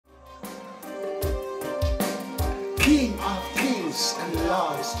King of kings and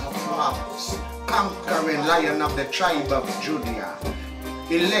lords of lords, conquering lion of the tribe of Judah,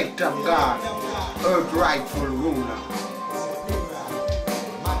 elect of God, earth rightful ruler.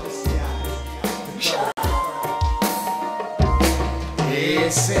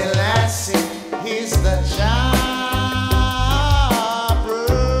 Selassie, he's the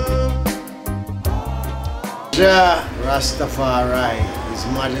Jah Rastafari, His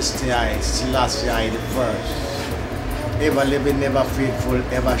Majesty I, Selassie I the first, ever living, ever faithful,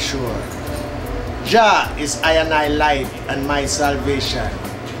 ever sure. Jah is I and I light and my salvation.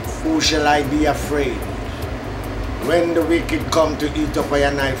 Who shall I be afraid? When the wicked come to eat up I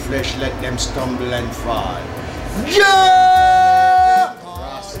and I flesh, let them stumble and fall. Jah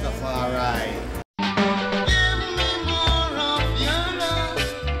Rastafari.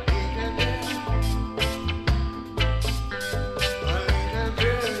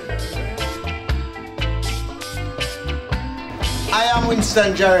 I am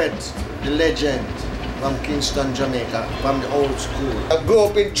Winston Jarrett, the legend from Kingston, Jamaica, from the old school. I grew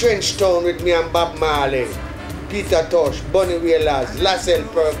up in Trenchtown with me and Bob Marley, Peter Tosh, Bunny Whalers, Lassell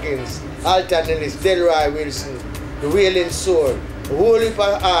Perkins, Alton Ellis, Delroy Wilson, the Wailing Soul. The whole heap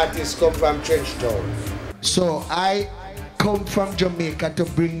of artists come from Trenchtown. So I come from Jamaica to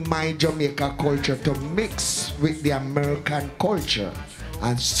bring my Jamaica culture to mix with the American culture.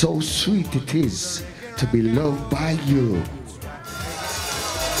 And so sweet it is to be loved by you.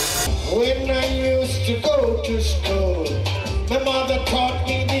 When I used to go to school, my mother taught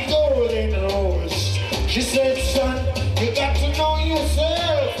me the golden rules. She said, son, you got to know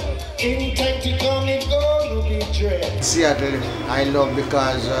yourself. In time to come, it's gonna be dread. Seattle, I love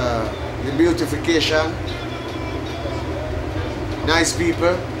because the beautification, nice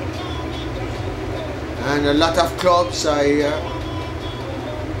people, and a lot of clubs are here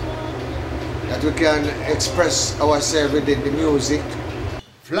that we can express ourselves within the music.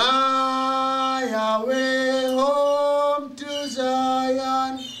 Fly away home to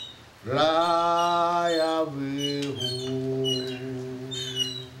Zion, fly away home.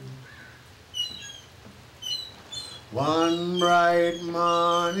 One bright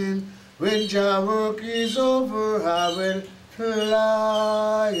morning, when your work is over, I will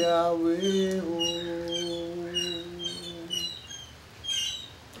fly away home.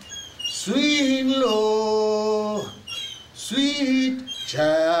 Sweet Lord, sweet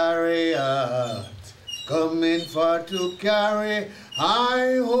chariot, coming for to carry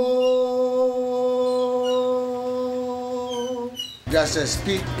I home. Just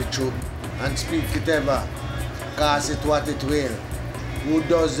speak the truth and speak it ever, cause it what it will. Who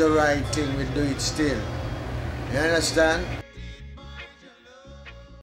does the right thing will do it still. You understand?